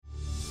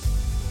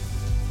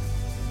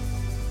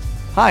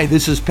Hi,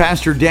 this is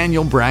Pastor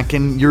Daniel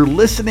Bracken. You're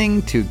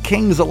listening to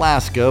Kings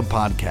Alaska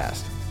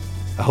podcast.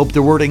 I hope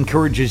the word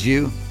encourages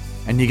you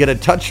and you get a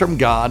touch from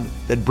God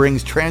that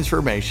brings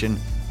transformation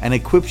and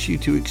equips you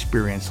to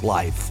experience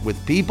life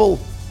with people,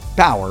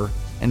 power,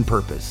 and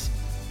purpose.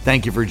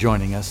 Thank you for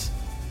joining us.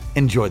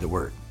 Enjoy the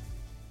word.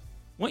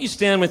 Why don't you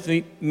stand with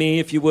me,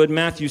 if you would,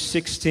 Matthew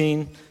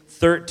 16,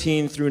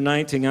 13 through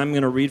 19. I'm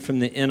going to read from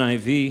the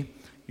NIV.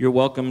 You're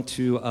welcome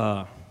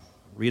to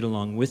read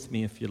along with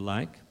me if you'd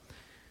like.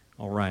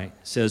 All right.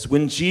 It says,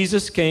 when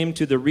Jesus came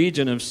to the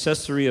region of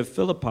Caesarea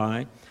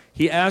Philippi,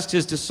 he asked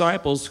his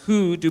disciples,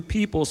 who do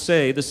people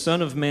say the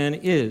Son of Man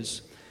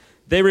is?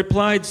 They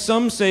replied,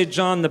 some say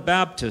John the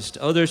Baptist,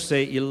 others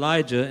say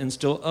Elijah, and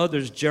still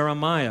others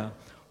Jeremiah,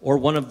 or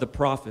one of the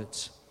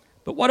prophets.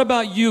 But what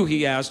about you,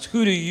 he asked,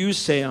 who do you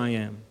say I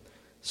am?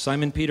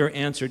 Simon Peter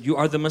answered, you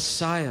are the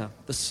Messiah,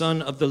 the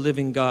Son of the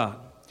living God.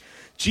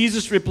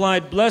 Jesus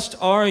replied, blessed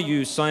are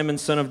you, Simon,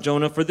 son of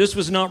Jonah, for this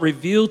was not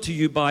revealed to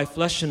you by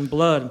flesh and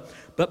blood,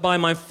 but by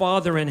my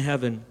Father in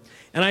heaven.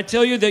 And I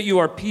tell you that you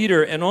are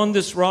Peter, and on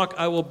this rock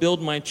I will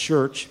build my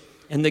church,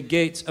 and the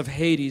gates of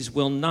Hades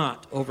will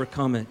not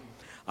overcome it.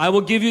 I will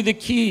give you the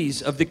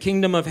keys of the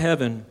kingdom of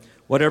heaven.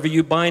 Whatever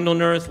you bind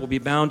on earth will be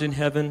bound in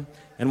heaven,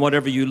 and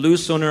whatever you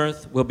loose on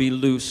earth will be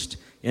loosed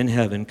in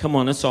heaven. Come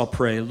on, let's all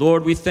pray.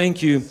 Lord, we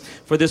thank you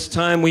for this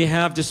time we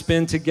have to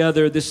spend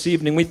together this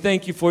evening. We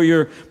thank you for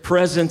your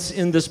presence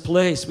in this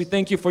place. We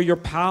thank you for your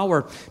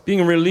power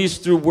being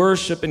released through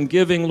worship and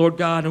giving, Lord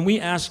God. And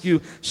we ask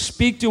you,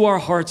 speak to our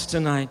hearts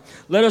tonight.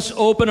 Let us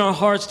open our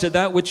hearts to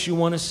that which you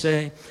want to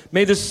say.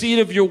 May the seed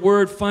of your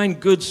word find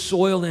good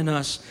soil in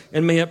us,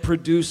 and may it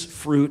produce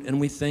fruit. And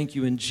we thank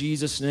you in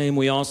Jesus' name.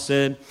 We all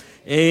said,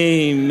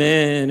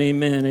 amen,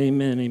 amen,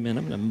 amen, amen.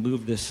 I'm going to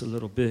move this a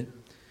little bit.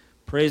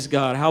 Praise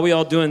God. How are we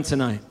all doing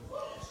tonight?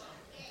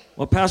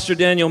 Well, Pastor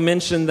Daniel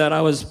mentioned that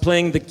I was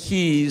playing the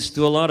keys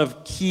to a lot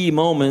of key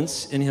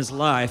moments in his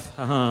life.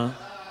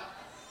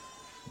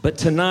 But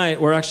tonight,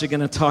 we're actually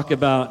going to talk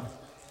about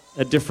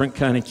a different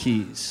kind of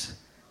keys.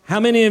 How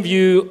many of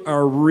you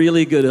are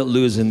really good at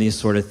losing these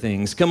sort of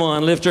things? Come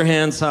on, lift your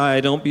hands high.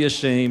 Don't be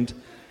ashamed.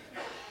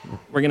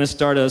 We're going to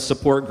start a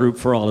support group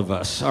for all of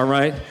us, all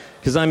right?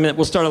 Because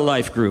we'll start a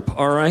life group,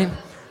 all right?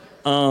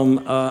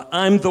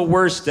 I'm the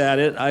worst at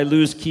it. I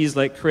lose keys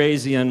like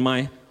crazy, and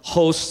my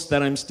hosts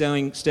that I'm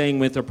staying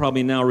with are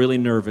probably now really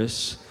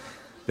nervous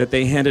that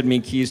they handed me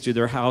keys to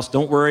their house.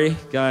 Don't worry,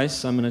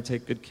 guys. I'm going to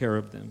take good care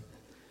of them.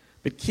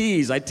 But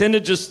keys, I tend to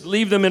just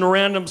leave them in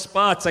random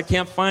spots. I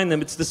can't find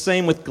them. It's the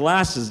same with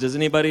glasses. Does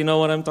anybody know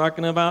what I'm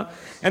talking about?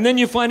 And then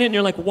you find it, and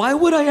you're like, why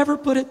would I ever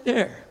put it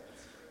there?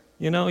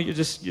 You know,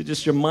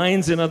 your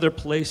mind's in other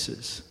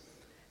places.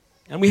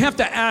 And we have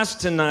to ask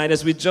tonight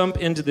as we jump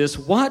into this,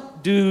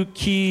 what do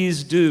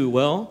keys do?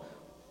 Well,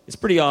 it's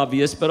pretty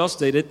obvious, but I'll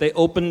state it. They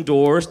open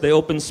doors, they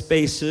open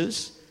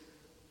spaces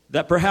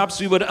that perhaps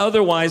we would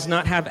otherwise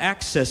not have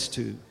access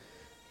to.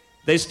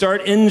 They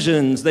start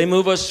engines, they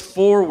move us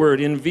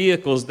forward in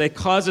vehicles, they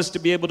cause us to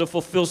be able to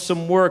fulfill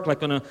some work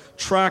like on a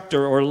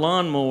tractor or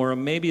lawnmower or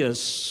maybe a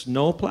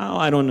snowplow.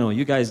 I don't know,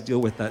 you guys deal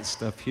with that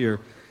stuff here.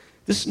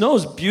 The snow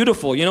is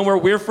beautiful. You know where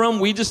we're from?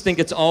 We just think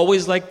it's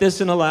always like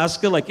this in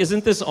Alaska. Like,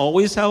 isn't this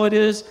always how it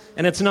is?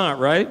 And it's not,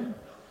 right?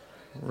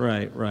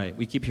 Right.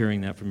 We keep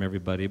hearing that from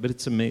everybody, but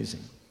it's amazing.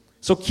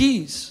 So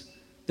keys,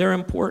 they're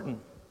important.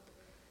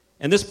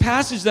 And this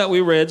passage that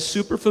we read,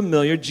 super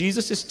familiar,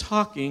 Jesus is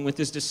talking with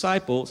his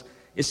disciples.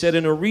 It said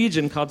in a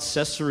region called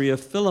Caesarea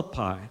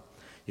Philippi.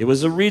 It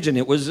was a region,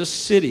 it was a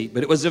city,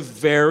 but it was a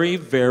very,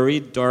 very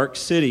dark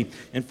city.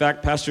 In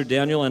fact, Pastor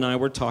Daniel and I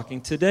were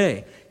talking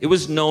today. It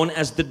was known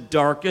as the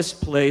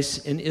darkest place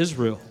in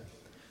Israel.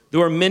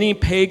 There were many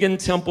pagan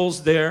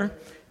temples there,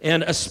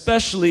 and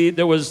especially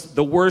there was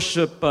the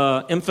worship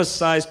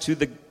emphasized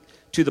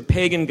to the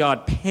pagan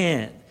god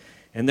Pan.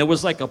 And there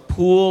was like a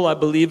pool, I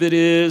believe it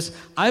is.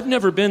 I've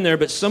never been there,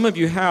 but some of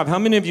you have. How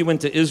many of you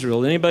went to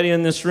Israel? Anybody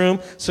in this room?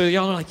 So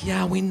y'all are like,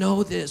 yeah, we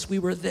know this. We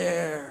were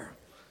there.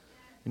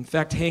 In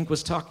fact, Hank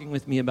was talking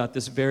with me about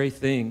this very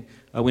thing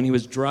when he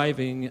was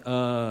driving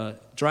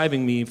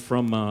me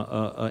from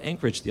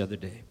Anchorage the other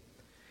day.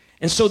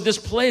 And so this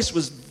place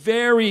was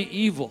very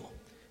evil.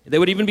 There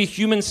would even be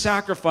human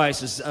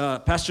sacrifices.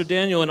 Pastor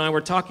Daniel and I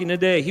were talking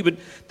today.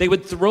 They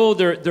would throw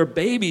their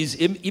babies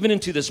even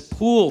into this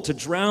pool to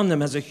drown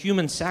them as a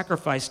human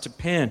sacrifice to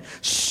Pan.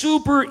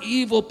 Super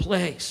evil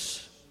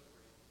place.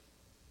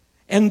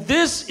 And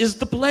this is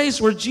the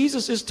place where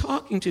Jesus is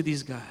talking to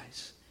these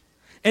guys.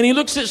 And he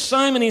looks at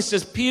Simon and he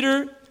says,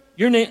 Peter,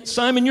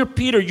 Simon, you're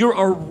Peter. You're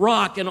a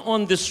rock. And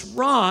on this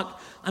rock,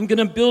 I'm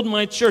going to build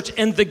my church.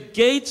 And the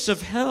gates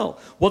of hell.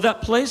 Well,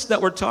 that place that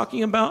we're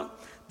talking about,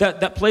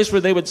 that place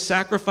where they would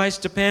sacrifice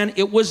to Pan,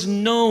 it was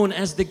known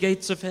as the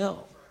gates of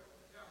hell.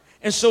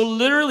 And so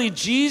literally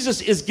Jesus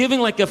is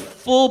giving like a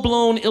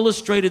full-blown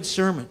illustrated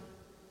sermon.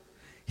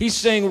 He's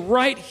saying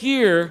right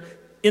here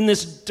in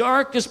this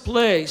darkest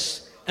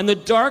place, and the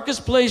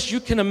darkest place you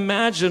can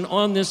imagine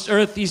on this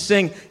earth, he's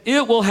saying,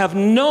 it will have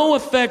no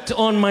effect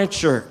on my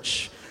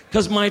church.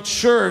 Because my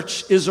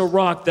church is a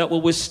rock that will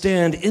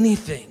withstand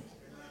anything.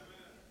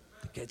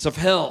 The gates of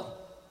hell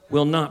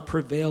will not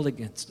prevail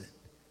against it.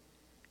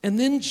 And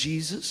then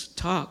Jesus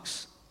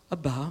talks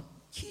about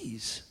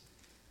keys.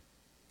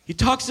 He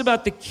talks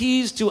about the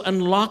keys to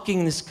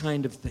unlocking this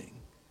kind of thing.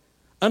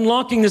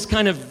 Unlocking this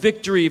kind of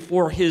victory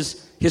for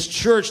his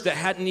church that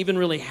hadn't even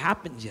really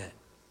happened yet.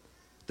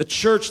 The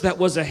church that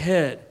was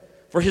ahead.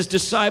 For his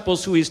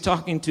disciples who he's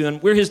talking to,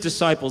 and we're his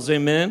disciples,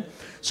 amen?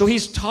 So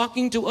he's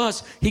talking to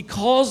us. He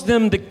calls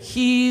them the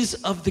keys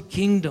of the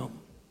kingdom.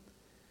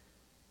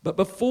 But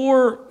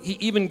before he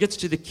even gets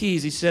to the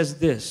keys, he says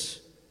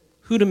this,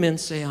 who do men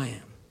say I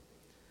am?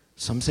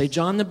 Some say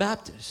John the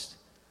Baptist.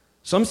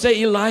 Some say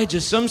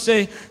Elijah. Some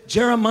say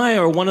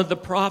Jeremiah or one of the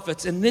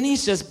prophets. And then he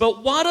says,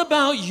 but what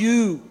about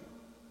you?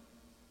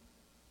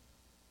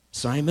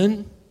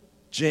 Simon,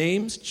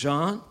 James,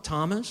 John,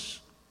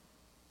 Thomas,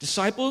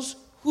 disciples,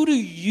 who do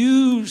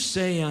you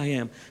say I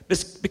am?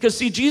 Because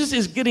see, Jesus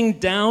is getting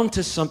down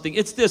to something.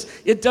 It's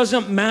this. It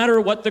doesn't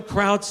matter what the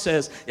crowd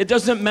says. It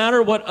doesn't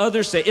matter what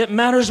others say. It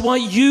matters what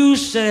you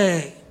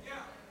say.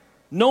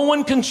 No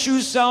one can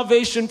choose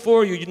salvation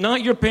for you.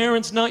 Not your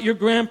parents, not your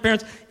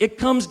grandparents. It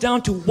comes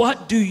down to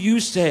what do you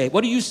say?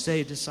 What do you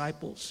say,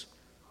 disciples?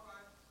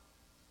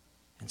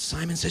 And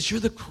Simon says,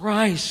 you're the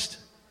Christ.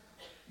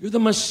 You're the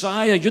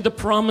Messiah. You're the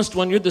promised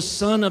one. You're the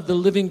Son of the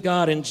living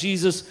God. And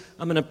Jesus,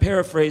 I'm going to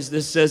paraphrase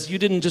this, says, you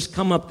didn't just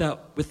come up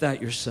with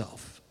that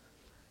yourself.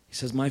 He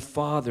says, my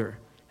Father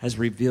has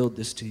revealed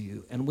this to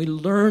you. And we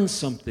learn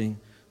something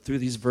through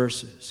these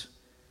verses.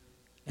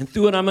 And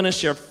through it, I'm going to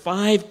share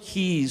 5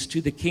 keys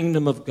to the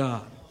kingdom of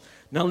God.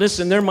 Now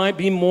listen, there might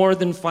be more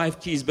than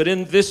 5 keys, but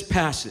in this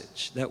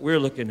passage that we're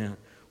looking at,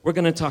 we're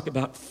going to talk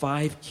about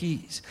 5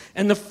 keys.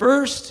 And the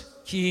first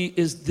key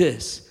is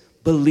this.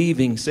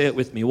 Believing. Say it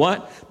with me.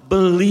 What?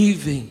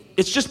 Believing.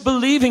 It's just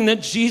believing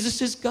that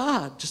Jesus is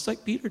God, just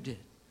like Peter did.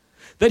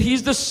 That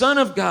he's the Son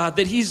of God,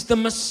 that he's the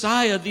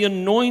Messiah, the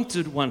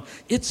anointed one.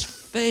 It's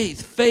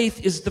faith.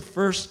 Faith is the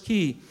first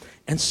key.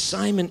 And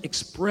Simon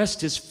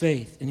expressed his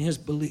faith and his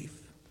belief.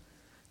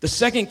 The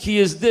second key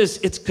is this.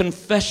 It's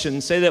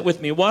confession. Say that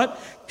with me. What?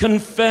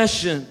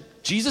 Confession.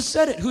 Jesus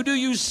said it. Who do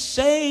you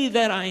say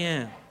that I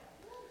am?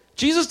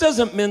 Jesus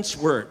doesn't mince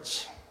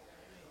words.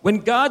 When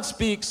God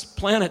speaks,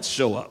 planets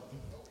show up.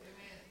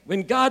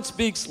 When God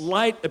speaks,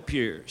 light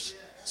appears.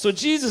 So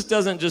Jesus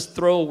doesn't just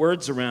throw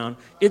words around.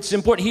 It's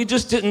important. He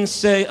just didn't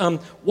say,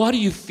 what do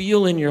you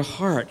feel in your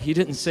heart? He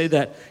didn't say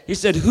that. He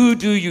said, who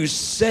do you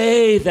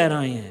say that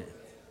I am?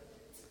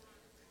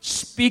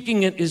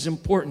 Speaking it is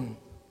important.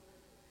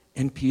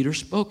 And Peter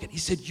spoke it. He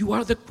said, you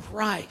are the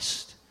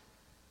Christ.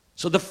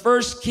 So the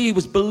first key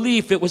was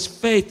belief. It was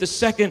faith. The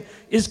second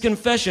is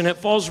confession. It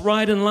falls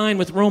right in line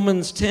with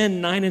Romans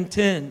 10, 9 and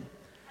 10.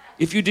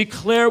 If you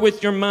declare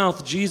with your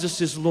mouth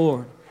Jesus is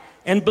Lord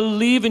and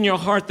believe in your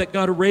heart that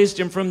God raised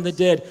him from the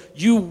dead,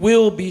 you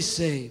will be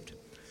saved.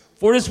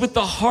 For it is with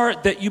the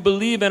heart that you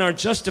believe and are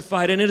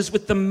justified, and it is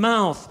with the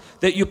mouth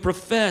that you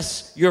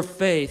profess your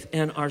faith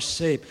and are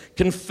saved.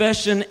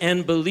 Confession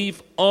and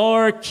belief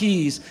are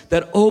keys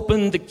that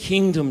open the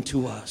kingdom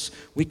to us.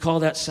 We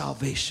call that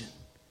salvation.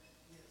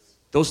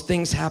 Those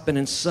things happen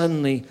and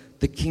suddenly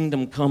the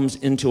kingdom comes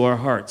into our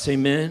hearts.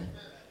 Amen?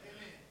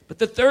 But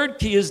the third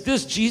key is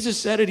this. Jesus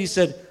said it. He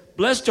said,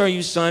 blessed are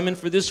you, Simon,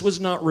 for this was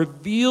not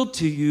revealed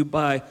to you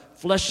by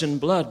flesh and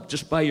blood,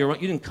 just by your own.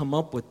 You didn't come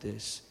up with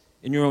this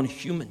in your own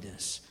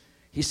humanness.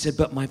 He said,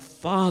 but my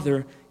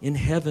Father in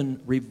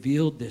heaven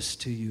revealed this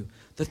to you.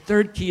 The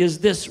third key is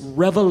this,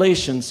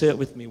 revelation. Say it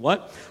with me.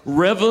 What?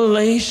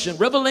 Revelation.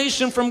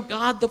 Revelation from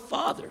God the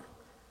Father.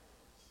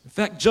 In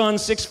fact, John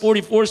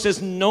 6:44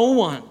 says, no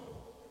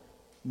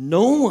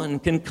one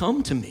can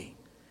come to me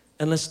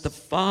unless the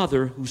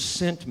Father who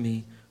sent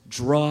me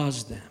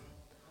draws them.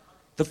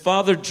 The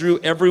Father drew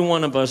every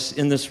one of us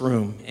in this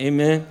room.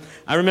 Amen.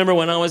 I remember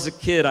when I was a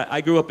kid,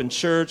 I grew up in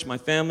church. My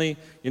family,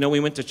 we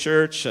went to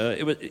church.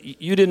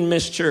 You didn't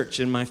miss church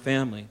in my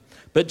family.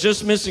 But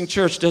just missing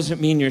church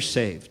doesn't mean you're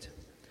saved.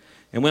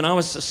 And when I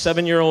was a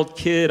 7-year-old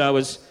kid, I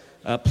was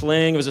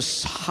playing. It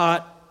was a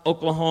hot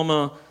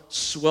Oklahoma,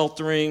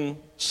 sweltering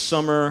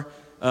summer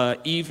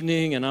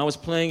evening, and I was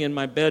playing in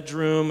my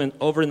bedroom and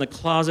over in the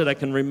closet. I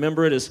can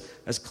remember it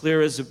as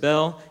clear as a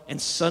bell.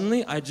 And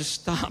suddenly I just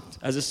stopped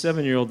as a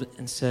 7-year-old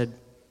and said,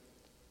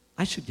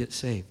 I should get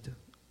saved.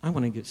 I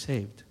want to get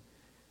saved.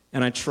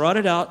 And I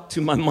trotted out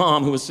to my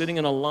mom, who was sitting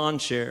in a lawn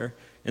chair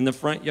in the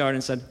front yard,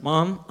 and said,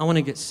 Mom, I want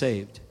to get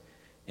saved.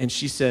 And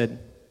she said,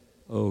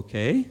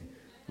 okay,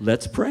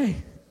 let's pray.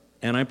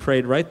 And I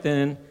prayed right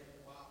then,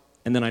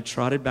 and then I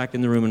trotted back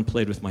in the room and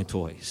played with my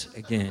toys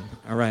again.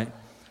 All right.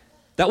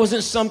 That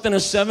wasn't something a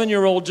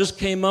 7-year-old just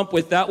came up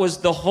with. That was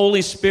the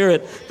Holy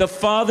Spirit, the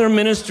Father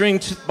ministering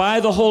by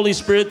the Holy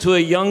Spirit to a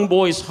young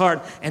boy's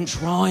heart and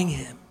drawing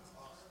him.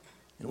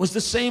 It was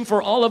the same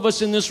for all of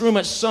us in this room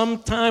at some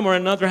time or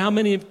another. How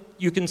many of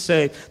you can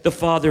say, the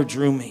Father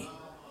drew me?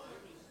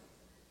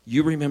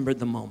 You remember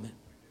the moment.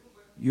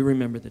 You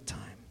remember the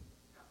time.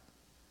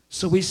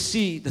 So we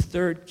see the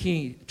third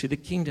key to the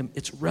kingdom.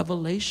 It's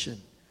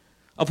revelation.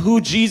 of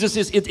who Jesus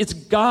is. It's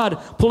God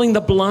pulling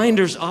the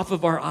blinders off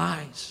of our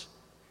eyes.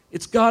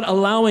 It's God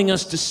allowing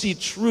us to see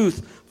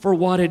truth for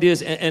what it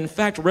is. And in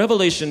fact,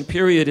 revelation,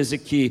 period, is a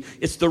key.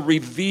 It's the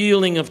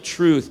revealing of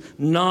truth,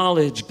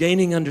 knowledge,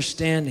 gaining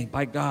understanding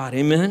by God.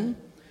 Amen?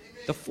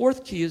 The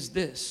fourth key is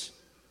this: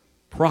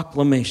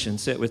 proclamation.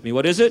 Say it with me.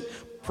 What is it?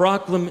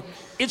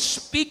 It's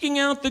speaking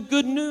out the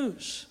good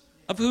news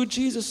of who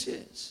Jesus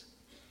is.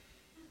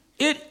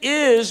 It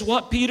is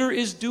what Peter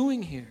is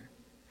doing here.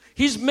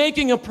 He's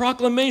making a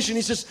proclamation.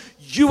 He says,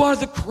 "You are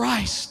the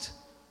Christ,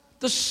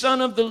 the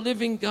Son of the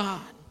living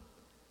God."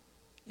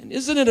 And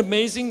isn't it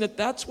amazing that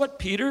that's what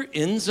Peter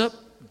ends up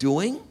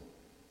doing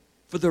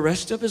for the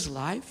rest of his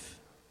life?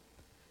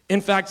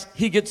 In fact,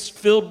 he gets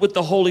filled with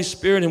the Holy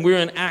Spirit, and we're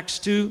in Acts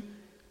 2.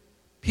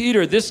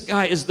 Peter, this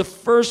guy, is the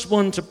first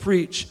one to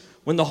preach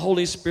when the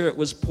Holy Spirit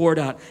was poured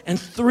out, and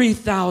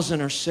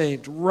 3,000 are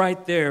saved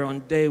right there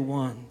on day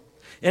one.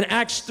 In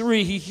Acts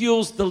 3, he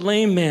heals the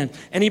lame man,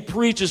 and he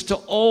preaches to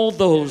all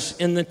those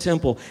in the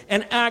temple.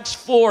 In Acts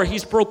 4,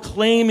 he's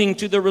proclaiming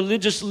to the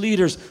religious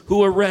leaders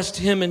who arrest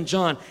him and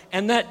John.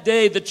 And that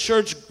day, the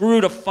church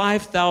grew to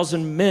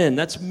 5,000 men.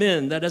 That's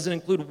men. That doesn't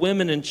include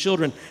women and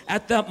children.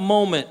 At that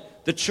moment,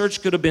 the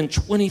church could have been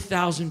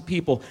 20,000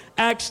 people.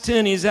 Acts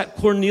 10, he's at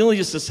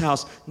Cornelius'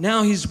 house.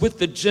 Now he's with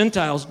the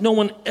Gentiles. No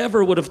one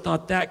ever would have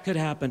thought that could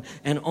happen.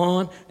 And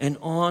on and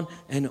on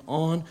and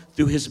on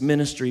through his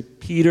ministry,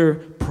 Peter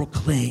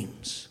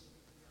proclaims.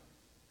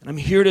 And I'm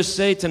here to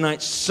say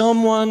tonight,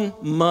 someone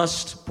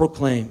must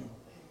proclaim.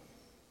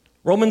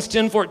 Romans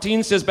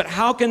 10:14 says, "But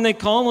how can they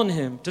call on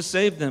him to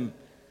save them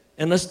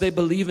unless they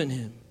believe in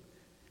him?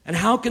 And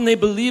how can they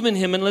believe in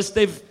him unless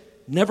they've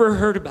never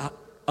heard about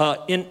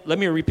let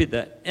me repeat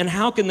that. And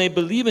how can they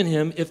believe in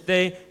him if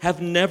they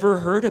have never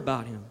heard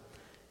about him?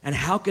 And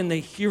how can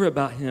they hear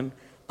about him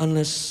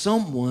unless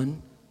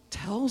someone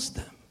tells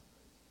them?"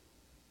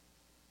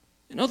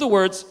 In other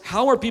words,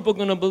 how are people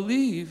going to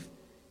believe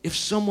if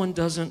someone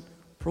doesn't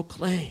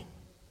proclaim?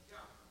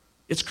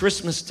 It's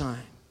Christmas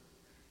time.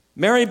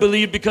 Mary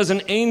believed because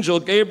an angel,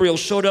 Gabriel,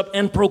 showed up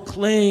and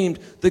proclaimed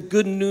the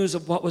good news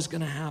of what was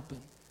going to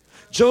happen.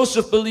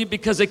 Joseph believed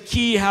because a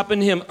key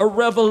happened to him, a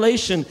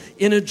revelation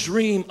in a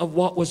dream of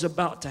what was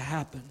about to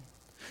happen.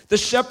 The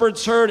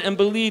shepherds heard and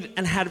believed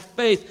and had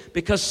faith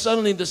because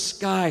suddenly the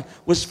sky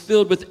was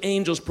filled with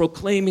angels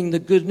proclaiming the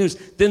good news.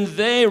 Then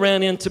they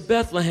ran into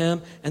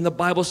Bethlehem, and the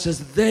Bible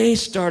says they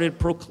started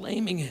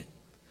proclaiming it.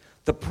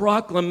 The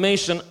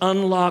proclamation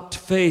unlocked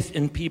faith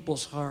in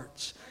people's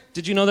hearts.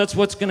 Did you know that's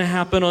what's going to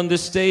happen on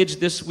this stage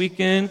this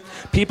weekend?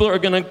 People are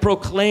going to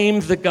proclaim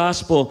the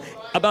gospel.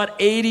 About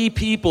 80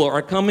 people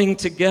are coming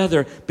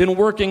together, been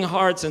working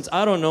hard since,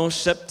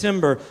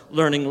 September,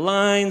 learning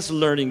lines,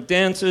 learning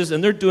dances,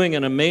 and they're doing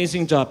an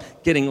amazing job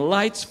getting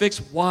lights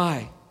fixed.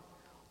 Why?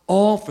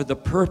 All for the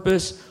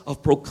purpose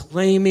of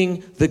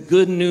proclaiming the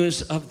good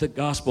news of the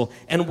gospel.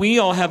 And we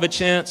all have a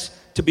chance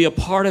to be a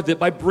part of it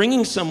by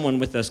bringing someone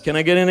with us. Can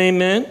I get an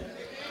amen?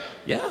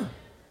 Yeah.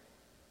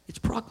 It's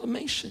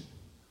proclamation.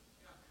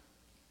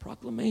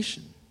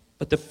 Proclamation.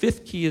 But the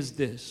fifth key is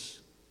this.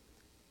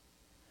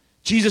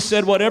 Jesus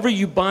said, "Whatever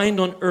you bind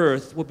on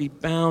earth will be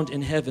bound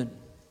in heaven.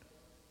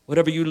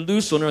 Whatever you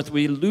loose on earth will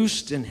be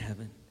loosed in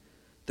heaven."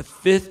 The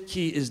fifth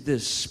key is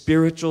this: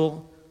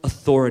 spiritual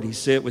authority.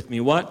 Say it with me.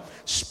 What?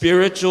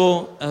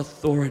 Spiritual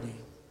authority.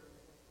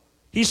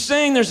 He's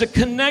saying there's a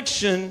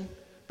connection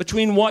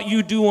between what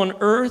you do on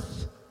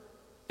earth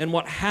and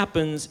what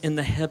happens in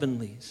the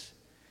heavenlies,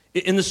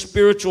 in the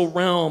spiritual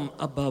realm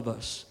above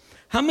us.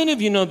 How many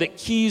of you know that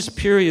keys,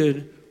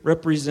 period,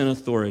 represent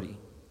authority?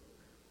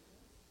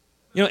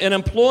 You know, an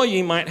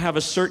employee might have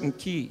a certain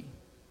key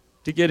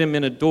to get him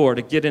in a door,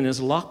 to get in his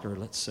locker,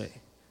 let's say.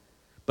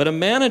 But a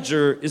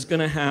manager is going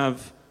to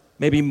have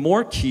maybe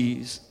more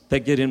keys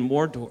that get in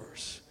more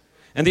doors.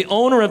 And the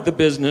owner of the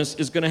business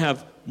is going to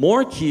have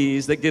more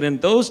keys that get in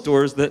those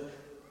doors that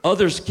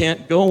others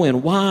can't go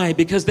in. Why?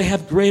 Because they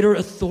have greater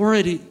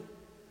authority.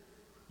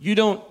 You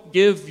don't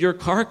give your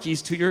car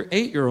keys to your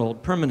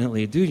 8-year-old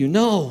permanently, do you?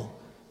 No.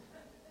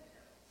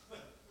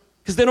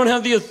 Because they don't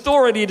have the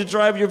authority to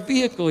drive your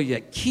vehicle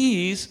yet.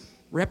 Keys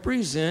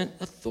represent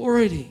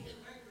authority.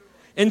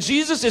 And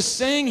Jesus is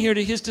saying here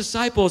to his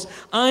disciples,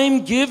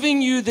 I'm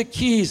giving you the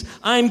keys.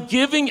 I'm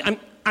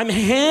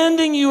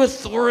handing you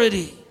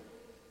authority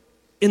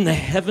in the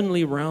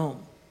heavenly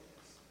realm.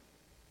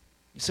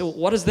 You say, well,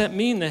 what does that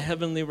mean, the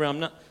heavenly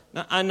realm? Now,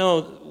 I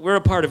know we're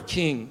a part of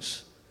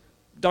Kings.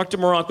 Dr.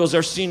 Morocco is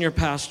our senior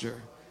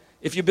pastor.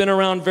 If you've been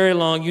around very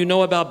long, you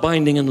know about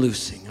binding and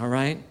loosing, all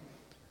right?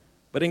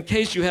 But in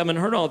case you haven't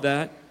heard all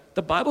that,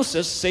 the Bible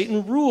says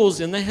Satan rules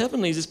in the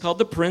heavenlies. It's called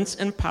the prince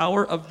and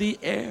power of the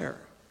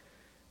air.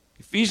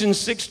 Ephesians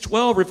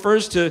 6:12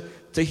 refers to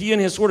he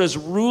and his sword as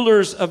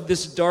rulers of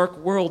this dark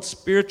world,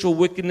 spiritual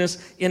wickedness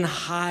in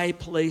high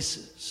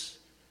places,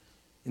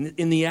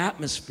 in the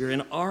atmosphere,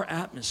 in our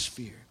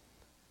atmosphere.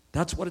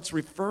 That's what it's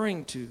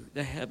referring to,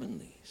 the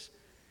heavenlies.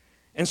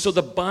 And so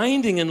the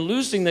binding and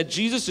loosing that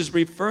Jesus is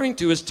referring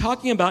to is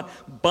talking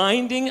about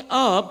binding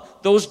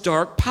up those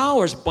dark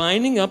powers,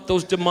 binding up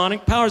those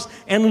demonic powers,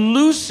 and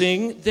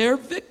loosing their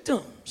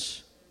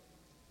victims.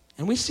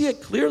 And we see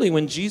it clearly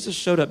when Jesus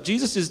showed up.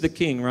 Jesus is the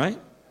king, right?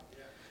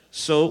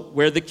 So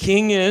where the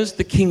king is,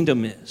 the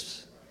kingdom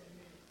is.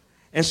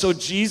 And so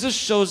Jesus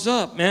shows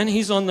up, man.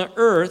 He's on the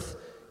earth.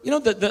 You know,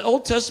 the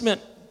Old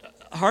Testament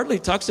hardly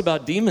talks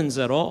about demons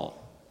at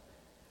all.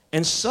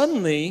 And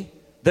suddenly,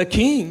 the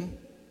king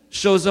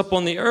shows up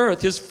on the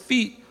earth. His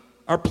feet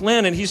are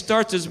planted. He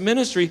starts his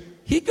ministry.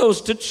 He goes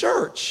to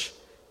church.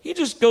 He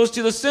just goes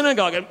to the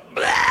synagogue and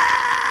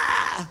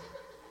blah!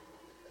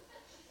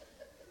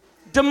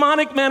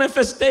 Demonic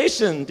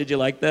manifestation. Did you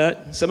like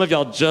that? Some of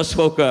y'all just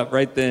woke up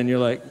right then. You're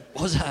like,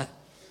 what was that?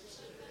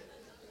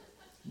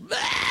 Blah!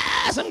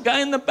 Some guy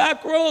in the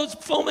back row is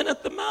foaming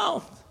at the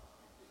mouth.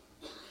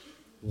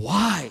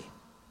 Why?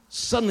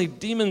 Suddenly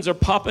demons are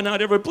popping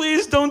out everywhere.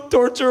 Please don't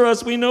torture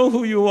us. We know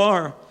who you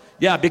are.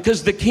 Yeah,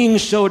 because the king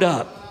showed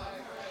up.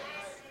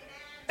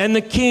 And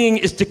the king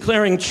is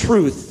declaring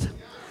truth.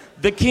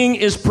 The king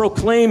is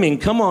proclaiming,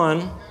 come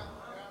on.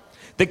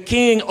 The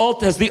king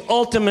has the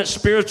ultimate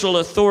spiritual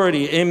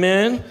authority,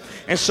 amen?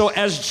 And so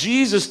as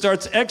Jesus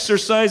starts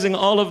exercising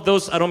all of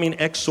those, I don't mean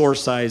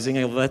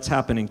exorcising, that's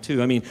happening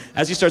too. I mean,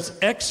 as he starts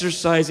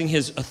exercising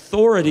his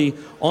authority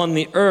on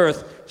the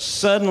earth,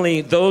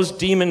 suddenly those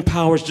demon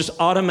powers just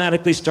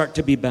automatically start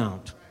to be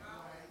bound.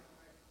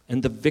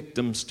 And the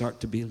victims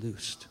start to be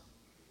loosed.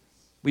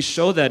 We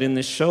show that in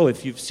this show.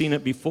 If you've seen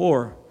it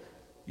before,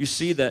 you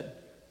see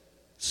that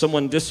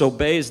someone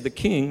disobeys the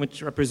king,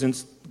 which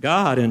represents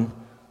God and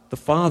the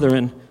Father,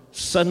 and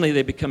suddenly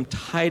they become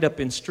tied up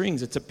in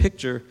strings. It's a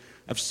picture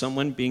of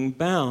someone being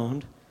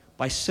bound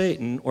by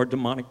Satan or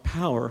demonic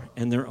power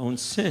and their own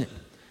sin.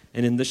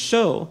 And in the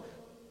show,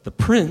 the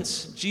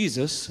prince,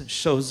 Jesus,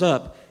 shows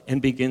up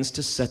and begins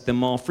to set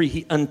them all free.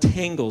 He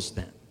untangles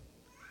them.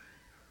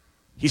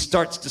 He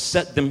starts to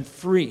set them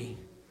free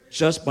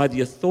just by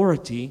the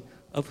authority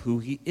of who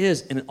he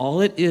is. And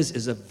all it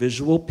is a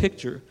visual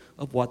picture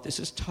of what this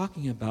is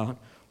talking about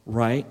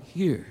right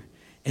here.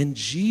 And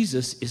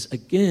Jesus is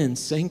again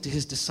saying to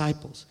his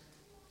disciples,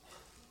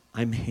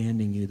 I'm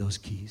handing you those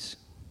keys.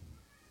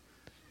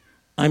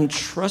 I'm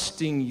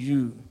trusting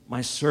you,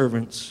 my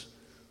servants,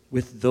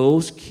 with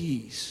those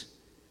keys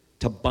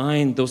to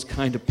bind those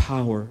kind of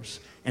powers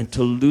and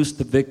to loose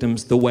the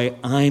victims the way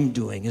I'm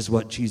doing, is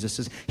what Jesus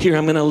says. Here,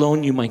 I'm going to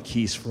loan you my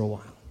keys for a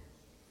while.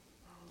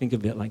 Think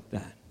of it like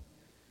that.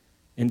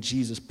 And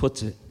Jesus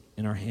puts it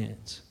in our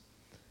hands.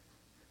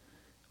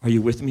 Are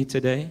you with me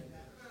today?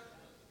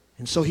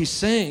 And so he's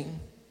saying,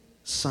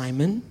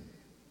 Simon,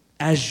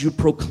 as you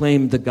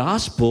proclaim the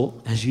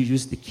gospel, as you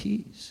use the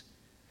keys,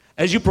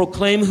 as you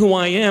proclaim who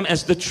I am,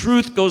 as the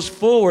truth goes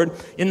forward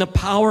in the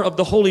power of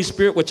the Holy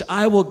Spirit, which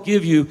I will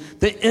give you,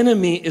 the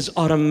enemy is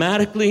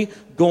automatically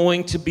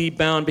going to be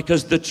bound,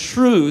 because the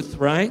truth,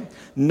 right?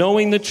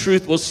 Knowing the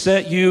truth will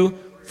set you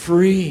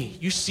free.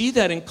 You see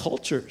that in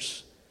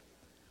cultures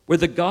where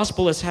the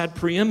gospel has had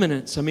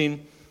preeminence. I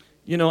mean,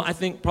 you know, I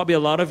think probably a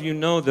lot of you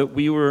know that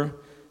we were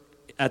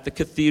at the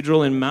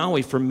cathedral in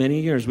Maui for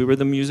many years. We were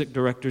the music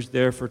directors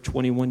there for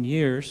 21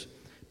 years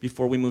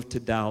before we moved to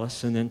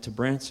Dallas and then to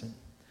Branson.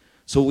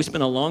 So we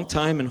spent a long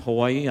time in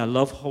Hawaii. I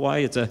love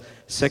Hawaii. It's a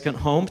second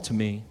home to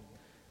me.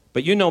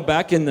 But you know,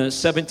 back in the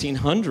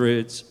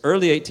 1700s,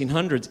 early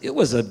 1800s, it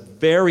was a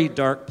very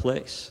dark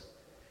place,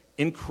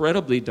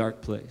 incredibly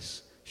dark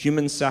place.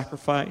 Human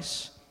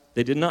sacrifice.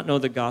 They did not know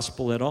the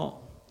gospel at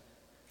all.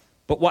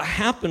 But what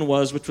happened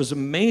was, which was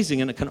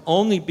amazing, and it can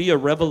only be a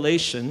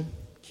revelation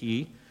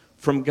key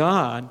from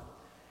God,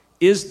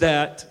 is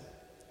that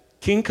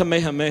King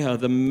Kamehameha,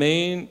 the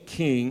main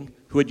king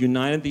who had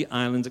united the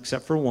islands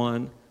except for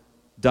one,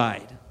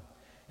 died.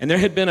 And there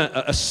had been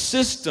a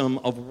system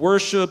of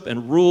worship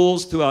and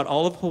rules throughout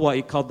all of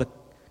Hawaii called the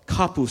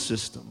kapu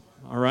system,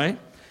 all right?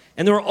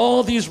 And there were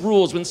all these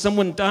rules. When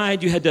someone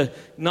died, you had to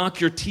knock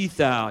your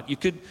teeth out. You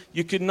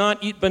could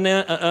not eat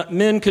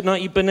men could not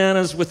eat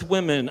bananas with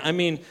women. I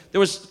mean, there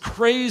was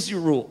crazy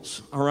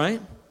rules, all right?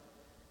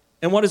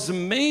 And what is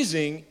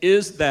amazing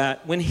is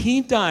that when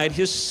he died,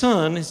 his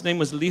son, his name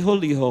was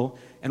Liholiho,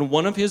 and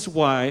one of his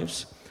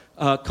wives,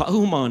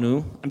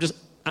 Kahumanu,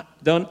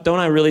 don't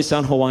I really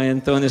sound Hawaiian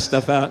throwing this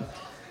stuff out?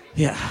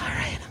 Yeah,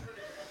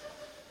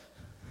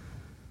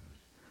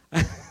 all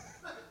right.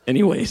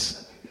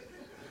 Anyways,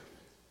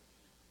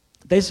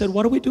 they said,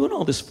 what are we doing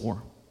all this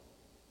for?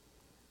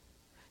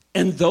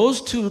 And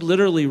those two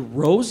literally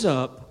rose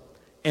up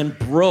and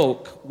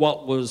broke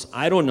what was,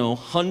 I don't know,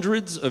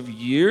 hundreds of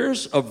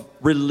years of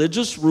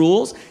religious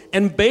rules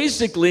and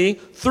basically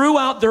threw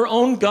out their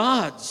own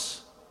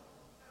gods.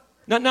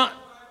 Now,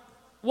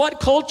 what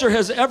culture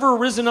has ever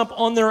risen up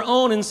on their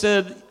own and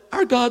said,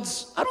 our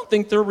gods, I don't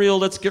think they're real,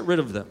 let's get rid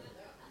of them?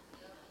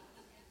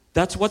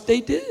 That's what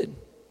they did.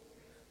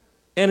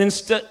 And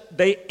instead,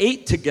 they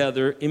ate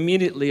together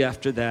immediately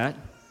after that.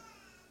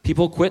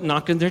 People quit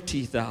knocking their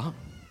teeth out.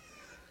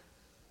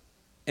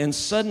 And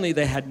suddenly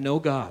they had no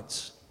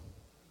gods.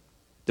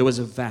 There was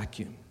a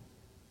vacuum.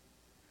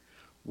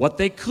 What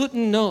they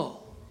couldn't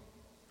know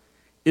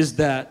is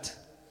that,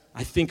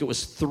 I think it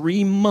was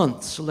 3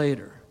 months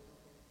later,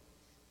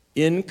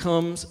 in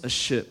comes a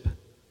ship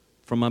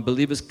from, I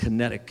believe it's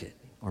Connecticut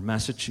or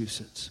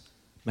Massachusetts,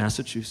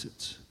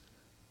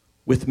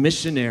 with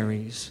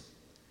missionaries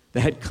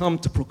that had come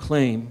to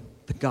proclaim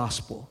the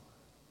gospel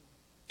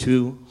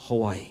to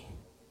Hawaii.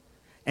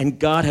 And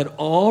God had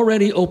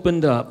already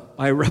opened up,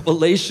 by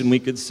revelation we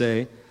could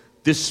say,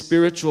 this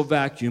spiritual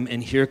vacuum,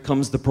 and here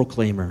comes the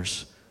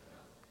proclaimers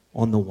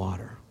on the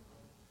water.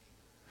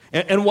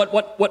 And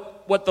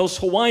what those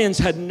Hawaiians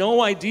had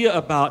no idea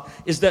about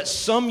is that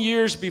some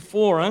years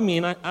before, I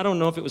don't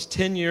know if it was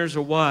 10 years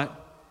or what,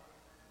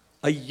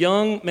 a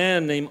young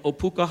man named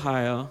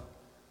Opukahaya,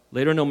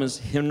 later known as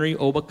Henry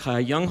Obakaya,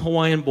 a young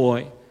Hawaiian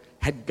boy,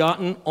 had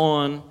gotten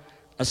on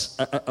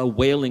a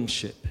whaling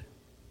ship.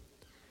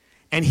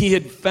 And he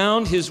had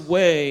found his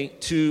way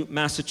to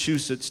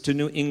Massachusetts, to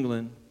New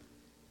England,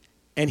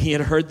 and he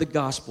had heard the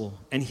gospel,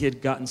 and he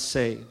had gotten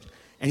saved.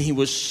 And he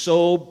was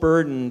so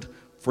burdened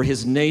for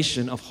his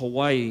nation of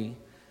Hawaii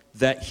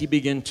that he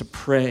began to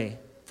pray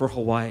for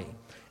Hawaii.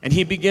 And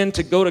he began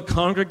to go to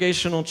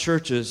congregational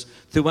churches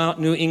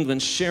throughout New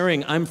England,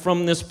 sharing, I'm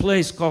from this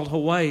place called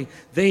Hawaii.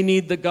 They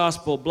need the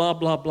gospel, blah,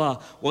 blah,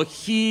 blah. Well,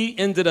 he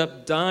ended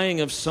up dying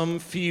of some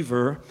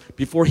fever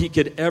before he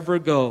could ever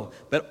go.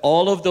 But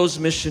all of those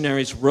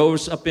missionaries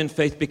rose up in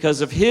faith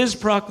because of his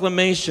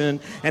proclamation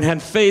and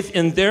had faith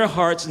in their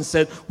hearts and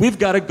said, we've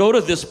got to go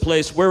to this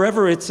place,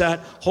 wherever it's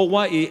at,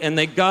 Hawaii. And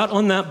they got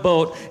on that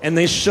boat and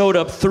they showed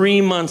up 3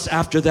 months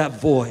after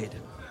that void.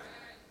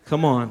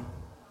 Come on.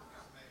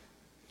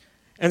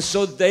 And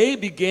so they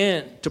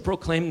began to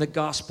proclaim the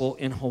gospel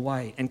in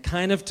Hawaii. And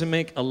kind of to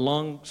make a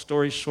long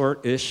story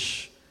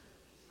short-ish,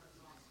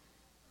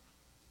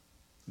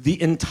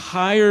 the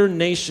entire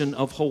nation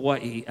of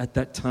Hawaii at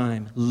that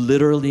time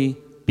literally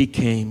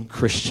became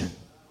Christian.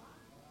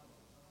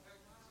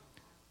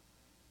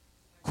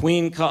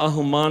 Queen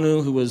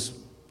Kaahumanu,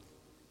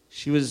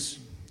 she was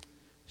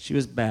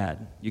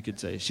bad, you could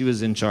say. She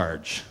was in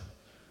charge.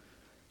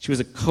 She was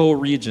a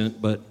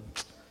co-regent, but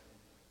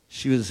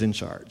she was in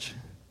charge.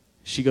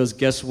 She goes,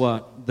 guess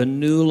what? The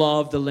new law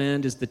of the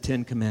land is the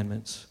 10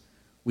 Commandments.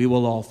 We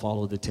will all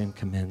follow the 10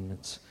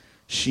 Commandments.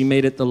 She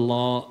made it the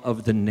law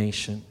of the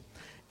nation.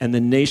 And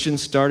the nation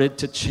started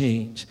to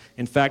change.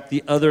 In fact,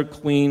 the other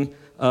queen,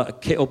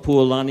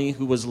 Keopuolani,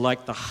 who was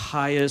like the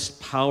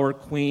highest power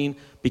queen,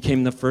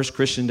 became the first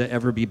Christian to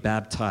ever be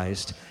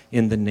baptized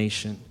in the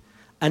nation.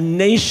 A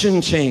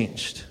nation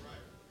changed.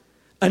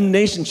 A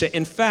nation changed.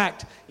 In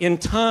fact, in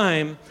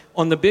time,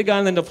 on the big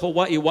island of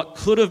Hawaii, what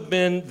could have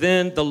been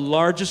then the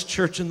largest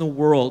church in the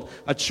world,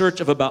 a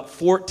church of about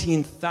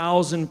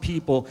 14,000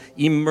 people,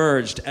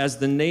 emerged as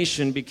the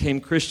nation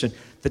became Christian.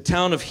 The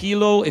town of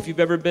Hilo, if you've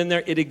ever been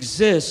there, it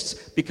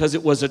exists because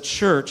it was a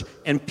church,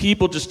 and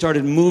people just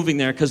started moving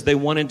there because they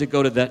wanted to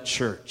go to that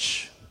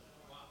church.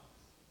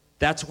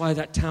 That's why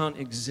that town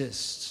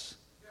exists.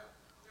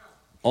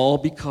 All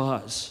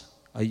because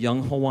a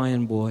young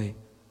Hawaiian boy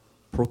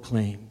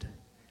proclaimed.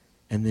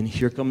 And then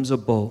here comes a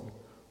boat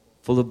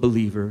full of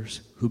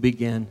believers who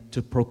began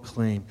to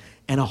proclaim.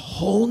 And a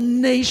whole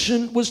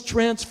nation was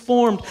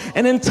transformed.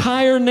 An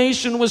entire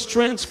nation was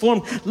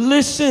transformed.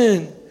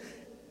 Listen,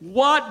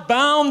 what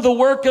bound the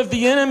work of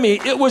the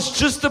enemy? It was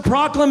just the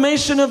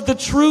proclamation of the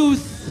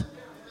truth.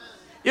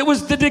 It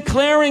was the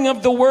declaring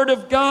of the word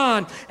of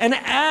God. And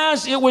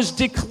as it was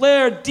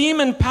declared,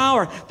 demon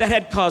power that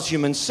had caused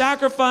human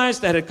sacrifice,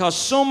 that had caused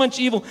so much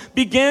evil,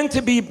 began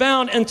to be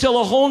bound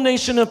until a whole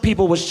nation of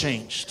people was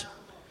changed.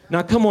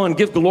 Now, come on,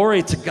 give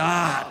glory to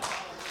God.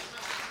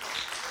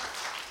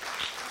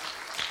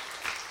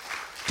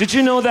 Did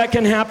you know that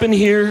can happen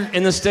here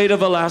in the state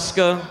of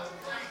Alaska?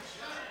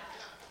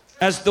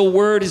 As the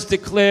word is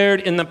declared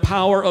in the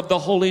power of the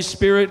Holy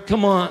Spirit,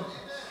 come on.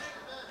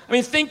 I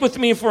mean, think with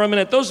me for a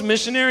minute. Those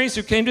missionaries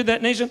who came to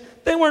that nation,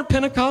 they weren't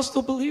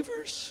Pentecostal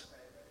believers.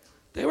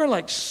 They were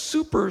like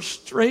super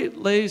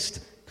straight-laced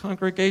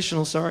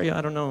congregational. Sorry,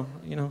 I don't know,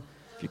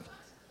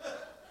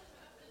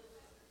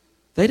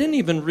 They didn't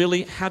even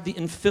really have the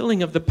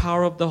infilling of the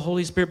power of the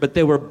Holy Spirit, but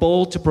they were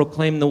bold to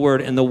proclaim the word,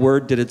 and the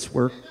word did its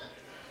work.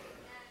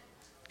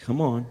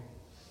 Come on.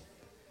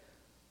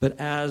 But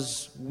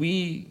as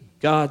we,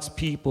 God's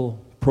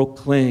people,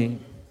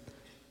 proclaim,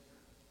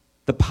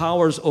 the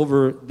powers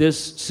over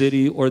this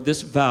city or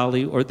this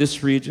valley or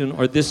this region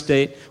or this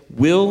state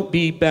will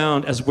be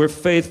bound as we're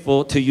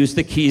faithful to use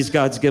the keys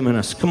God's given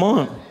us. Come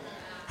on.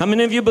 How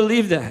many of you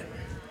believe that?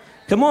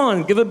 Come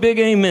on, give a big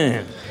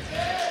amen.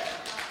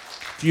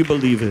 If you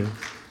believe it.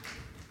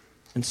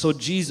 And so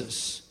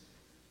Jesus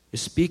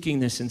is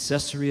speaking this in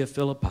Caesarea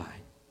Philippi.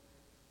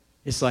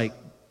 It's like,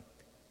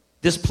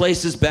 this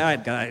place is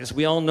bad, guys.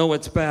 We all know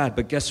it's bad,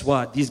 but guess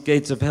what? These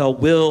gates of hell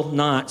will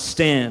not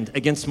stand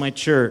against my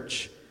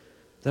church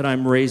that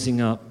I'm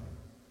raising up.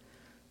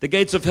 The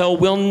gates of hell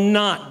will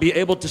not be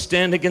able to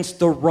stand against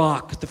the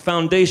rock, the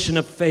foundation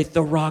of faith,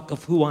 the rock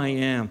of who I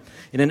am.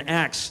 And in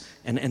Acts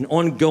and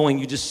ongoing,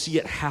 you just see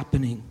it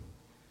happening.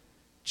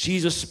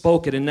 Jesus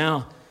spoke it, and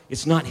now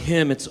It's not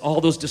him, it's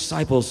all those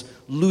disciples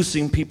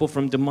loosing people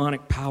from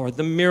demonic power.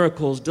 The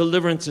miracles,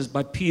 deliverances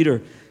by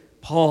Peter,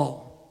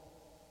 Paul,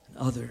 and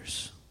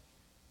others.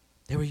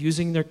 They were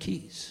using their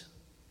keys.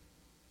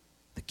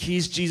 The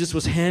keys Jesus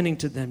was handing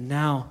to them.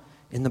 Now,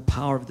 in the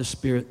power of the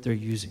Spirit, they're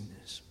using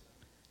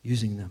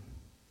them.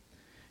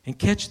 And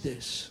catch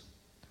this.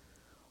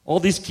 All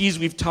these keys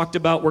we've talked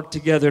about work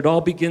together. It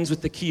all begins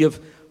with the key of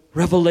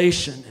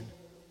revelation and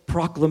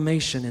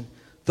proclamation. And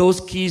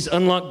those keys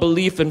unlock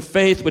belief and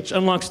faith, which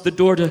unlocks the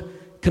door to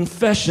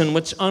confession,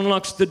 which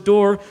unlocks the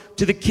door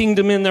to the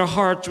kingdom in their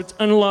hearts, which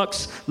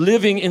unlocks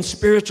living in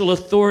spiritual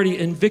authority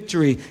and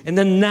victory. And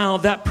then now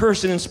that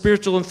person in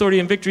spiritual authority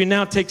and victory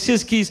now takes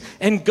his keys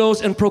and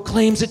goes and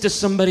proclaims it to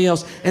somebody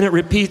else. And it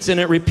repeats and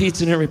it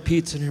repeats and it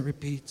repeats and it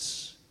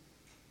repeats.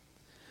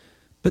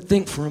 But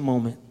think for a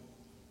moment.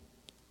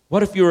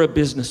 What if you're a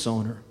business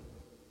owner?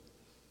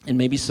 And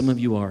maybe some of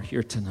you are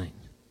here tonight.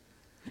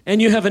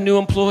 And you have a new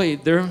employee.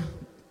 They're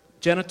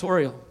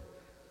janitorial.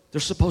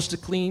 They're supposed to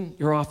clean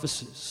your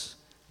offices,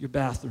 your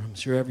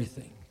bathrooms, your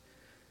everything.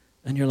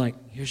 And you're like,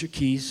 here's your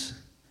keys.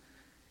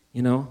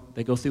 You know,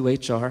 they go through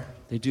HR.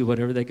 They do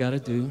whatever they got to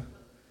do.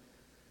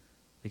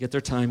 They get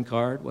their time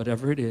card,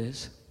 whatever it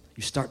is.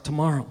 You start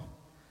tomorrow.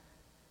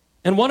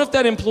 And what if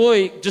that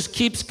employee just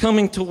keeps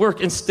coming to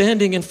work and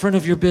standing in front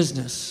of your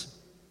business?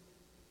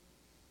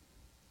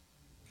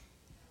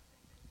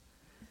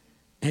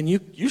 And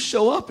you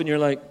show up and you're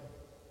like,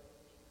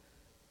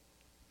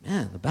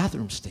 man, the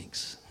bathroom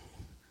stinks.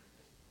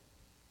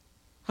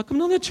 How come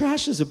none of the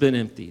trashes have been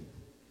emptied?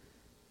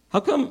 How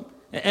come?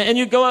 And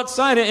you go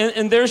outside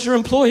and there's your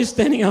employee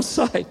standing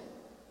outside.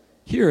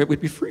 Here it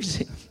would be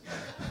freezing,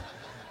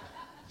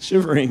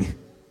 shivering.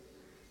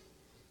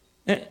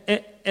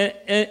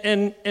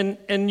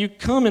 And you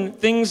come and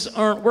things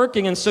aren't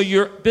working, and so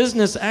your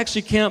business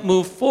actually can't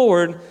move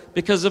forward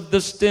because of the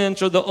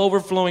stench or the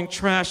overflowing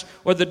trash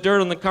or the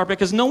dirt on the carpet,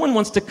 because no one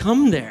wants to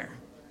come there.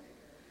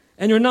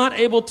 And you're not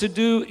able to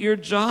do your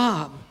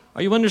job.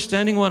 Are you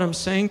understanding what I'm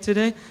saying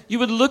today? You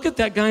would look at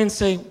that guy and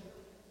say,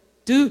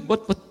 dude,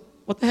 what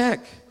the heck?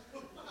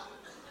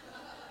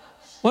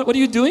 What are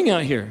you doing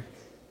out here?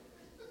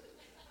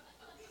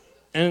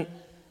 And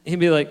he'd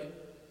be like,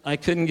 I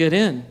couldn't get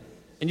in.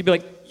 And you'd be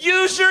like,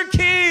 use your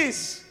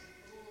keys.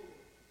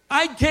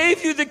 I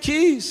gave you the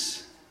keys.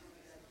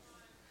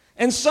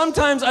 And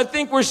sometimes I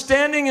think we're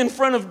standing in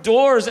front of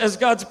doors as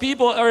God's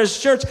people or as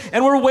church,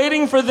 and we're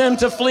waiting for them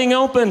to fling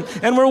open,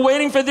 and we're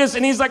waiting for this.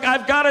 And he's like,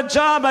 I've got a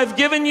job I've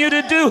given you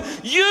to do.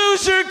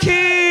 Use your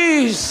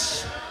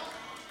keys.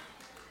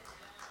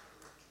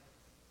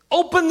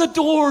 Open the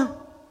door.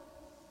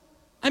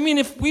 I mean,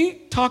 if we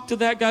talk to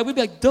that guy, we'd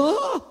be like,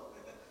 duh.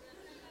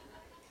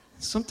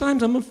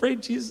 Sometimes I'm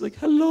afraid Jesus is like,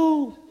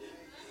 hello.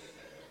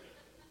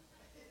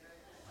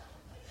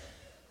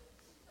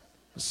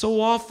 So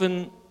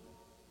often,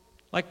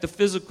 like the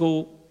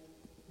physical,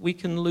 we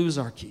can lose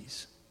our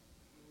keys.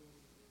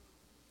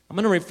 I'm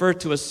going to refer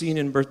to a scene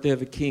in Birthday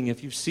of a King.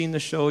 If you've seen the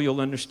show,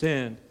 you'll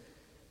understand.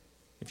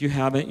 If you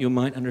haven't, you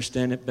might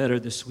understand it better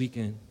this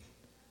weekend.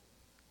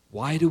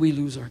 Why do we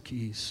lose our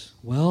keys?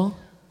 Well,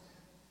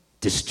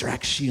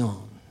 distraction.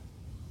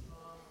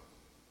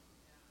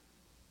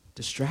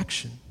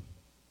 Distraction.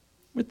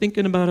 We're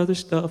thinking about other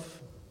stuff.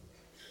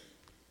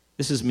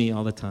 This is me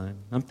all the time.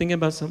 I'm thinking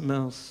about something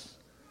else.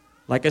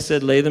 Like I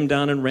said, lay them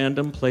down in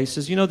random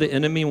places. You know, the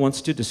enemy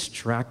wants to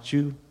distract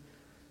you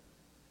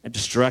and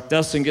distract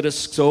us and get us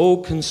so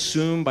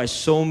consumed by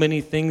so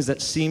many things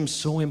that seem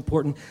so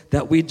important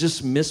that we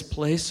just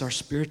misplace our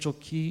spiritual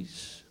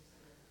keys.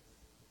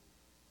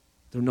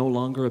 They're no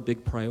longer a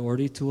big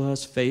priority to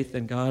us. Faith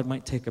in God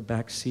might take a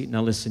back seat.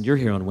 Now listen, you're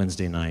here on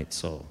Wednesday night,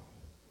 so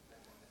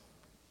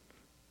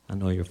I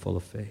know you're full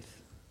of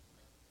faith.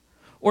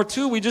 Or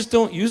two, we just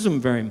don't use them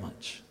very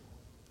much.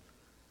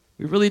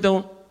 We really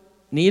don't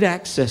need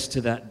access to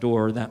that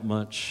door that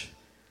much,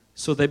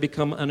 so they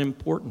become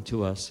unimportant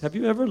to us. Have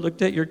you ever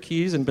looked at your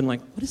keys and been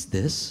like, what is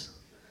this?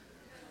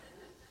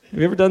 Have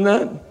you ever done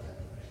that?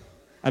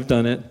 I've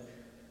done it.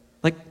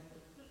 Like,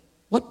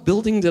 what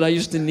building did I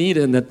used to need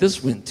in that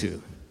this went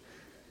to?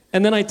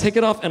 And then I take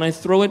it off and I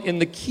throw it in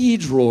the key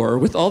drawer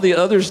with all the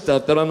other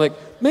stuff that I'm like,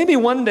 maybe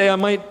one day I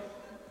might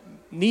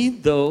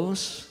need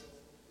those.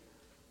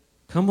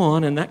 Come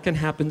on, and that can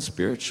happen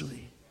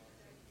spiritually.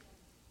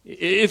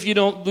 If you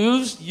don't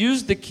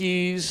use the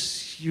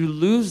keys, you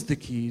lose the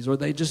keys, or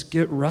they just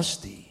get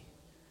rusty.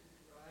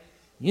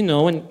 You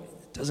know, and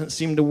it doesn't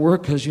seem to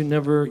work because you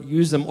never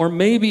use them. Or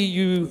maybe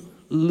you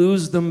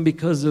lose them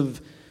because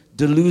of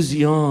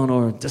delusion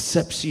or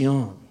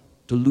deception,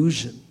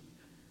 delusion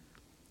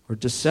or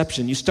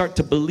deception. You start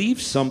to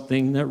believe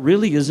something that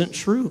really isn't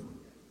true.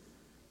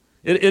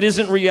 It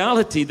isn't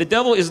reality. The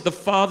devil is the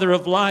father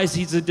of lies.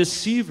 He's a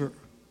deceiver.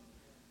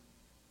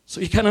 So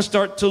you kind of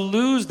start to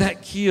lose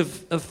that key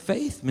of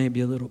faith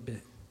maybe a little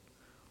bit.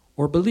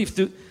 Or belief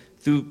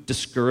through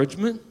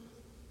discouragement.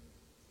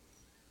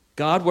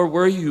 God, where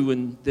were you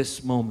in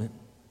this moment?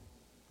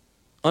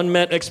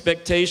 unmet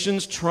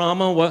expectations,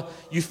 trauma, what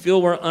you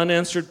feel were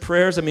unanswered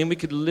prayers. I mean, we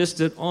could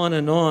list it on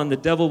and on. The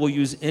devil will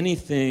use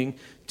anything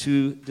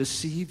to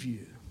deceive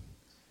you.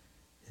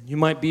 And you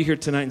might be here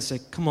tonight and say,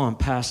 come on,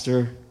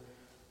 Pastor,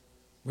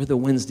 we're the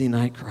Wednesday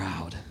night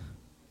crowd.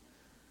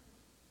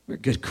 We're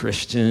good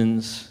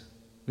Christians.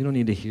 We don't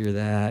need to hear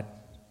that.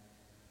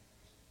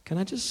 Can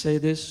I just say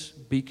this?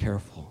 Be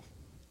careful.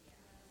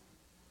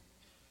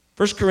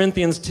 1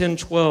 Corinthians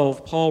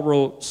 10:12, Paul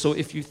wrote, so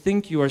if you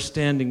think you are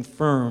standing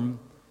firm,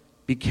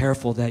 be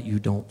careful that you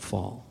don't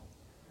fall.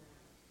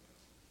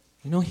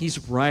 You know,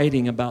 he's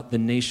writing about the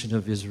nation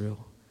of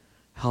Israel,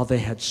 how they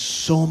had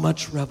so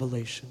much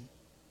revelation.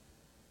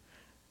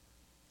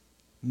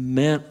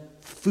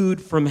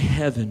 Food from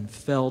heaven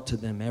fell to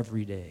them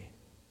every day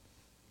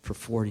for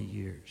 40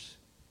 years.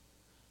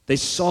 They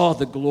saw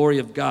the glory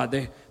of God.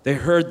 They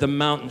heard the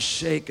mountain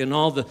shake and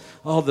all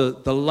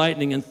the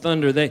lightning and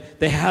thunder.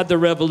 They had the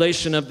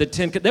revelation of the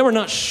Ten. They were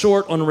not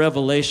short on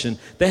revelation.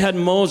 They had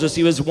Moses.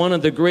 He was one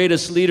of the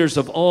greatest leaders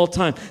of all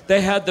time.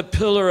 They had the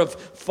pillar of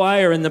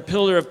fire and the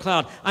pillar of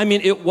cloud. I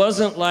mean, it was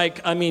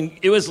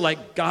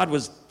like God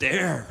was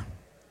there.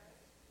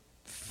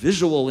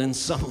 Visual in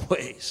some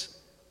ways.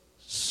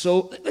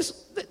 So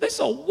they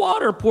saw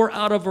water pour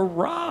out of a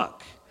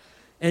rock.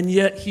 And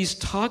yet he's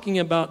talking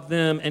about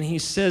them, and he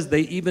says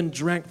they even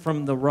drank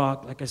from the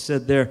rock, like I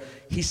said there.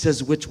 He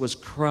says, which was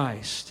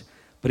Christ.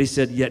 But he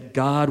said, yet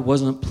God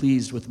wasn't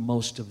pleased with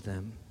most of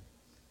them.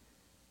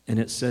 And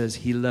it says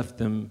he left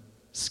them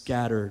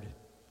scattered,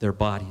 their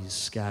bodies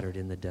scattered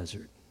in the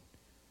desert.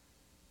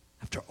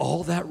 After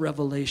all that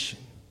revelation,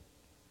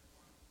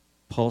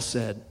 Paul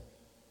said,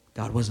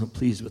 God wasn't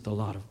pleased with a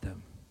lot of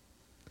them.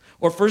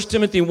 Or 1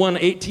 Timothy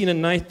 1:18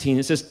 and 19,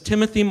 it says,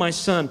 Timothy, my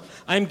son,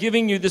 I am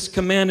giving you this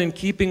command in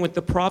keeping with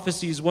the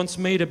prophecies once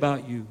made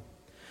about you,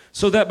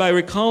 so that by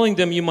recalling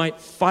them you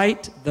might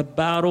fight the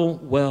battle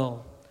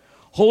well,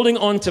 holding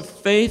on to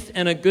faith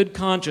and a good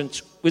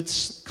conscience,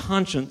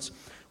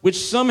 which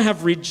some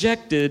have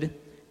rejected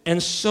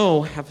and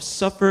so have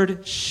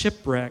suffered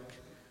shipwreck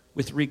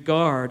with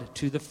regard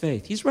to the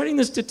faith. He's writing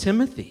this to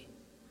Timothy.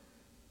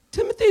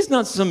 Timothy's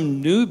not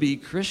some newbie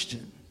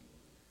Christian.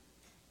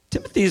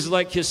 Timothy's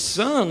like his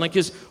son, like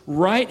his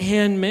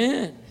right-hand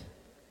man.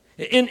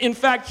 In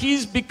fact,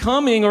 he's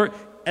becoming, or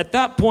at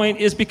that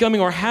point is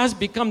becoming, or has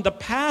become the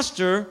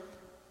pastor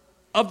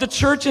of the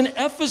church in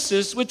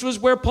Ephesus, which was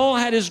where Paul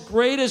had his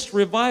greatest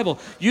revival.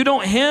 You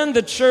don't hand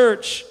the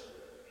church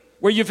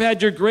where you've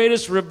had your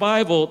greatest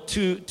revival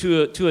to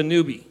a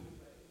newbie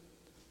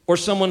or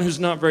someone who's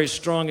not very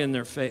strong in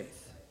their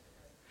faith.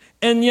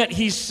 And yet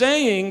he's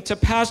saying to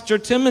Pastor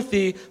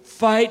Timothy,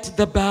 fight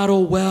the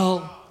battle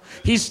well.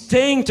 He's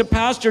saying to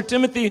Pastor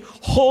Timothy,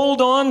 hold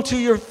on to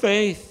your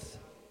faith.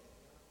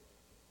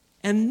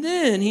 And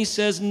then he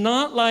says,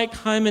 not like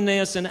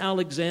Hymenaeus and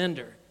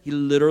Alexander. He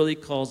literally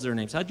calls their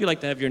names. How'd you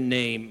like to have your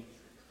name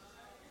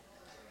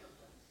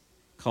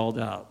called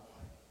out?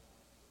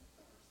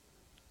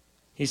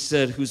 He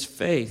said, whose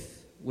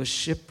faith was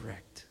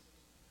shipwrecked.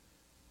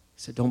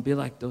 He said, don't be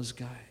like those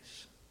guys.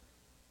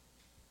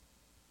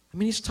 I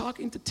mean, he's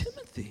talking to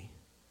Timothy.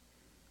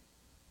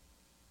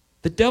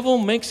 The devil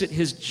makes it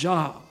his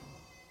job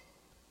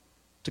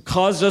to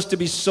cause us to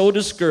be so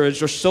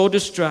discouraged or so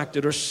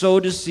distracted or so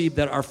deceived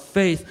that our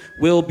faith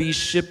will be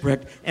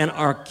shipwrecked and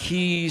our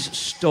keys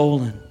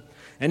stolen.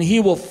 And he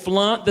will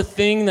flaunt the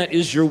thing that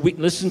is your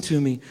weakness. Listen to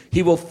me.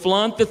 He will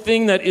flaunt the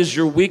thing that is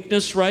your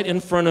weakness right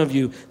in front of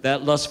you.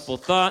 That lustful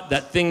thought,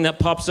 that thing that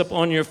pops up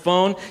on your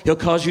phone. He'll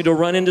cause you to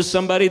run into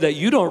somebody that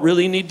you don't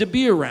really need to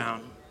be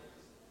around.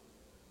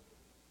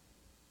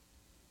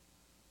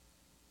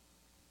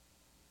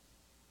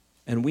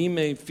 And we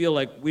may feel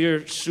like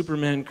we're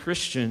Superman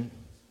Christian.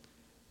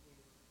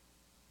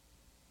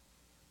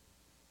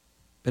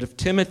 But if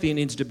Timothy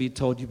needs to be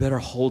told, you better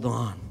hold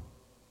on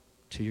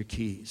to your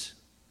keys,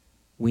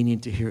 we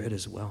need to hear it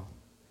as well.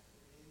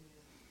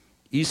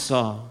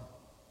 Esau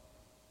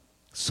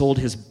sold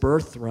his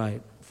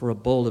birthright for a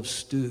bowl of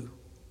stew.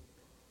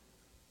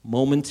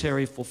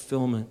 Momentary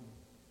fulfillment.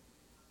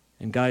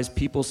 And guys,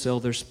 people sell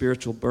their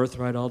spiritual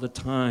birthright all the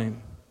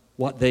time.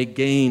 What they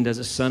gained as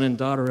a son and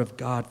daughter of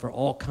God for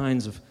all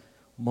kinds of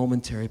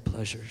momentary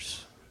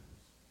pleasures.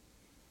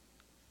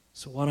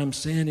 So what I'm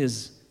saying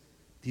is,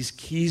 these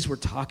keys we're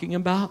talking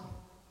about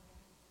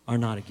are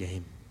not a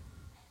game.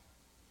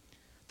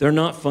 They're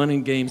not fun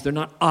and games. They're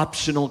not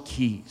optional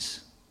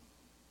keys.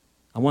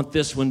 I want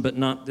this one, but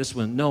not this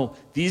one. No,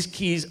 these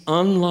keys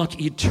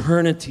unlock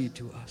eternity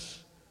to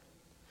us.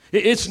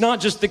 It's not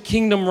just the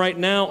kingdom right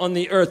now on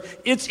the earth.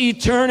 It's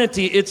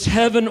eternity. It's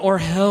heaven or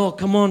hell.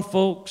 Come on,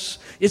 folks.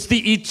 It's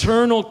the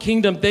eternal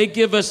kingdom. They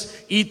give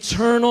us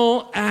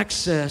eternal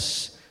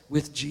access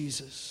with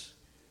Jesus.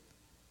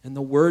 And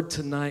the word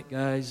tonight,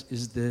 guys,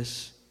 is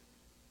this: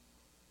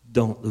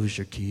 don't lose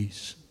your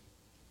keys.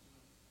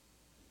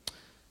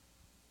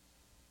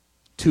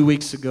 2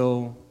 weeks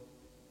ago,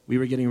 we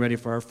were getting ready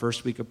for our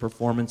first week of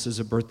performances,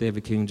 a Birthday of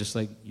a King, just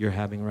like you're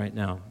having right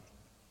now.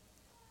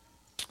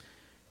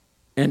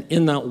 And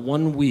in that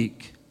 1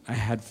 week, I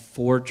had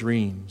 4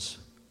 dreams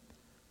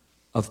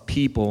of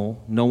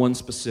people, no one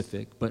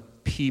specific,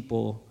 but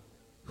people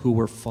who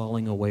were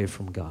falling away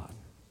from God.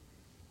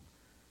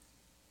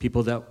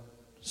 People that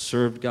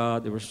served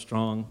God, they were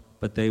strong,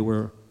 but they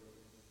were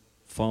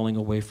falling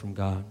away from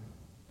God.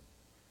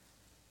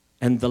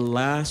 And the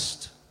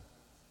last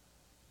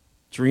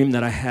dream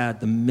that I had,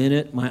 the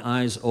minute my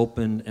eyes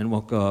opened and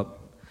woke up,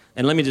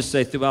 and let me just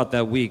say, throughout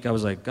that week, I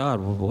was like, God,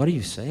 what are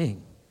you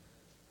saying?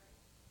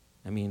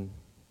 I mean,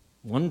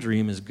 one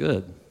dream is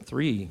good,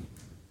 3.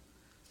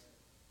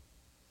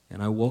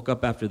 And I woke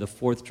up after the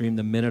 4th dream.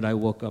 The minute I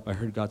woke up, I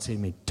heard God say to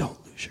me,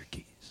 don't lose your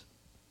keys.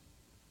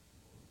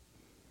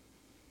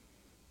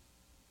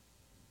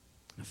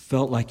 I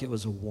felt like it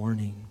was a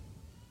warning.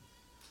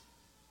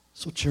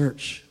 So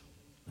church,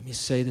 let me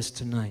say this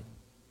tonight.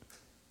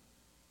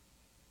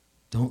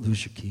 Don't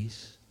lose your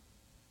keys.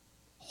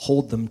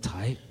 Hold them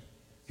tight.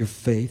 Your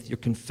faith, your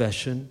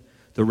confession,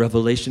 the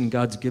revelation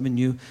God's given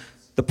you,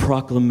 the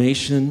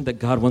proclamation that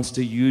God wants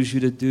to use you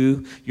to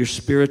do, your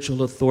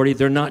spiritual authority.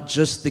 They're not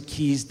just the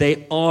keys.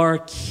 They are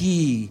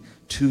key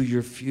to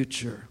your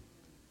future,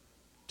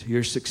 to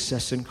your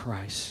success in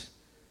Christ,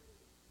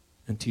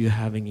 and to you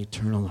having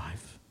eternal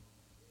life.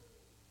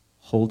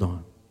 Hold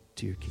on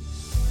to your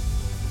keys.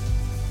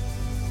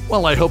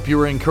 Well, I hope you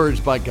were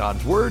encouraged by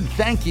God's word.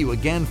 Thank you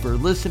again for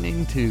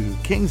listening to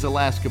Kings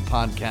Alaska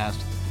Podcast.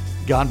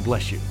 God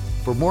bless you.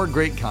 For more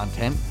great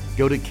content,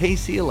 go to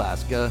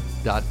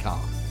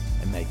kcalaska.com.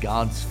 And may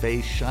God's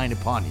face shine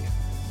upon you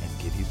and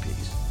give you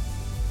peace.